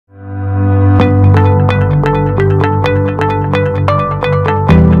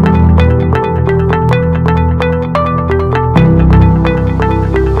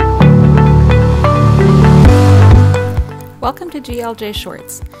to GLJ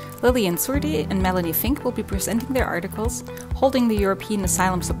Shorts. Lilian, Tsourdi, and Melanie Fink will be presenting their articles, holding the European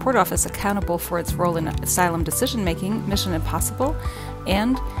Asylum Support Office accountable for its role in asylum decision-making, Mission Impossible,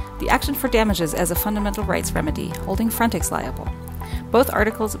 and the action for damages as a fundamental rights remedy, holding Frontex liable. Both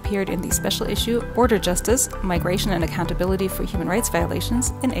articles appeared in the special issue Border Justice, Migration and Accountability for Human Rights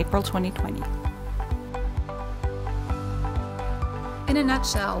Violations in April 2020. In a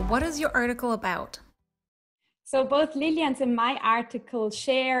nutshell, what is your article about? So both Lilian's and my article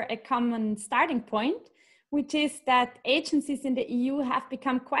share a common starting point, which is that agencies in the EU have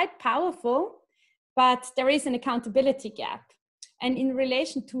become quite powerful, but there is an accountability gap. And in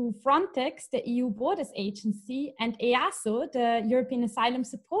relation to Frontex, the EU Borders Agency, and EASO, the European Asylum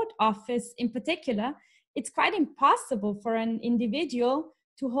Support Office in particular, it's quite impossible for an individual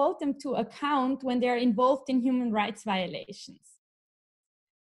to hold them to account when they're involved in human rights violations.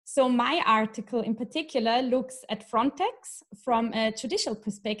 So my article in particular looks at Frontex from a judicial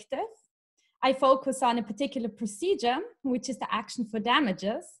perspective. I focus on a particular procedure, which is the action for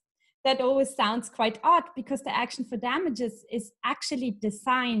damages. That always sounds quite odd because the action for damages is actually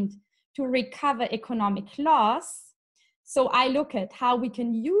designed to recover economic loss. So I look at how we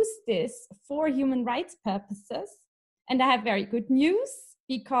can use this for human rights purposes. And I have very good news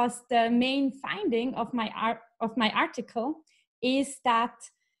because the main finding of my article is that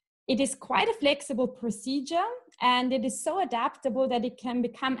it is quite a flexible procedure and it is so adaptable that it can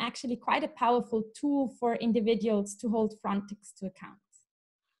become actually quite a powerful tool for individuals to hold Frontex to account.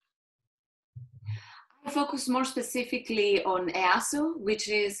 I focus more specifically on EASO, which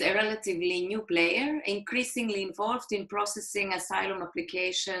is a relatively new player, increasingly involved in processing asylum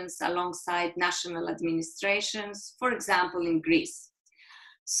applications alongside national administrations, for example, in Greece.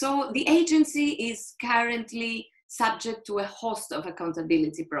 So the agency is currently subject to a host of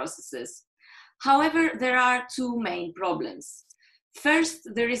accountability processes. However, there are two main problems. First,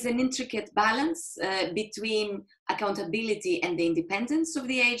 there is an intricate balance between accountability and the independence of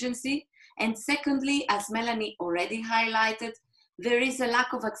the agency. And secondly, as Melanie already highlighted, there is a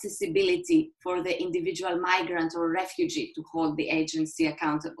lack of accessibility for the individual migrant or refugee to hold the agency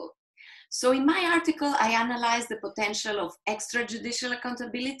accountable. So in my article, I analyze the potential of extrajudicial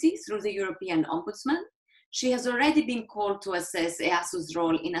accountability through the European Ombudsman. She has already been called to assess EASO's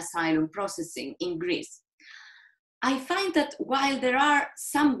role in asylum processing in Greece. I find that while there are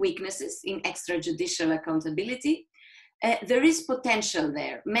some weaknesses in extrajudicial accountability, there is potential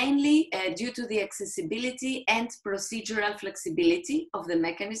there, mainly due to the accessibility and procedural flexibility of the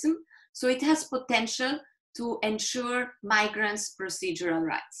mechanism. So it has potential to ensure migrants' procedural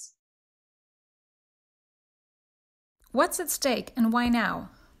rights. What's at stake and why now?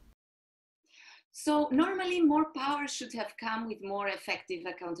 So normally more power should have come with more effective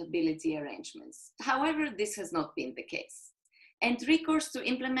accountability arrangements. However, this has not been the case. And recourse to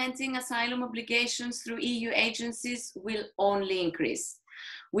implementing asylum obligations through EU agencies will only increase.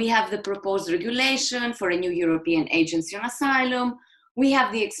 We have the proposed regulation for a new European Agency on Asylum. We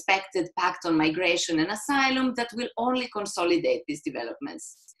have the expected Pact on Migration and Asylum that will only consolidate these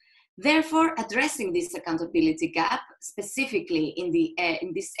developments. Therefore, addressing this accountability gap, specifically in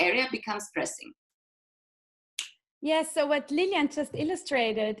this area, becomes pressing. Yes, so what Lilian just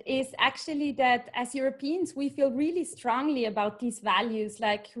illustrated is actually that as Europeans, we feel really strongly about these values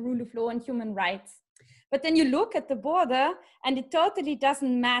like rule of law and human rights. But then you look at the border and it totally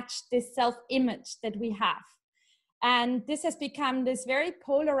doesn't match this self-image that we have. And this has become this very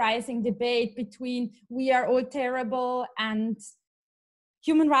polarizing debate between we are all terrible and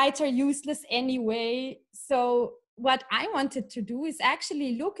human rights are useless anyway. So what I wanted to do is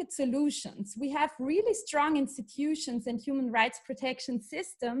actually look at solutions. We have really strong institutions and human rights protection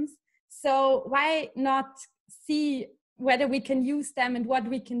systems. So why not see whether we can use them and what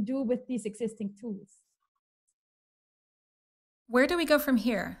we can do with these existing tools? Where do we go from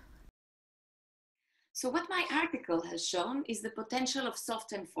here? So what my article has shown is the potential of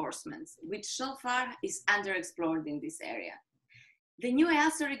soft enforcement, which so far is underexplored in this area. The new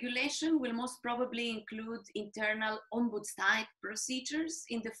EASO regulation will most probably include internal ombuds-type procedures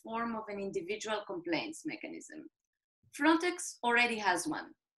in the form of an individual complaints mechanism. Frontex already has one.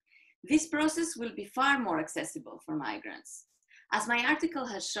 This process will be far more accessible for migrants. As my article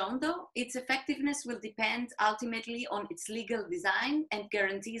has shown, though, its effectiveness will depend ultimately on its legal design and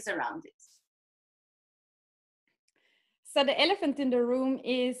guarantees around it. So the elephant in the room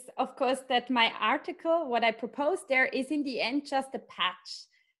is, of course, that my article, what I proposed there, is in the end just a patch.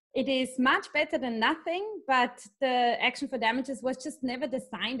 It is much better than nothing, but the action for damages was just never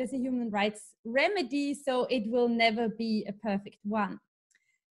designed as a human rights remedy, so it will never be a perfect one.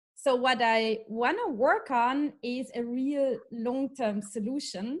 So what I want to work on is a real long-term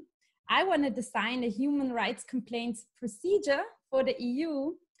solution. I want to design a human rights complaints procedure for the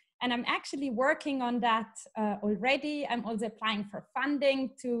EU, and I'm actually working on that already. I'm also applying for funding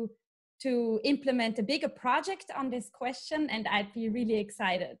to implement a bigger project on this question, and I'd be really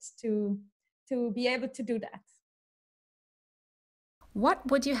excited to be able to do that. What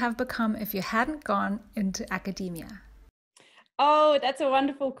would you have become if you hadn't gone into academia? Oh, that's a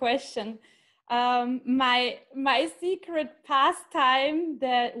wonderful question. My secret pastime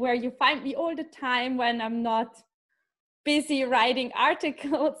where you find me all the time when I'm not busy writing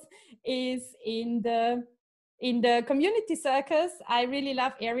articles is in the community circus. I really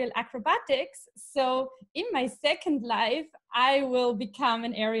love aerial acrobatics. So in my second life, I will become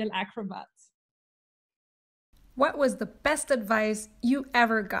an aerial acrobat. What was the best advice you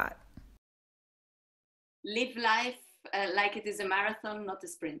ever got? Live life like it is a marathon, not a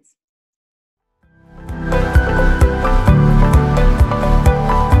sprint.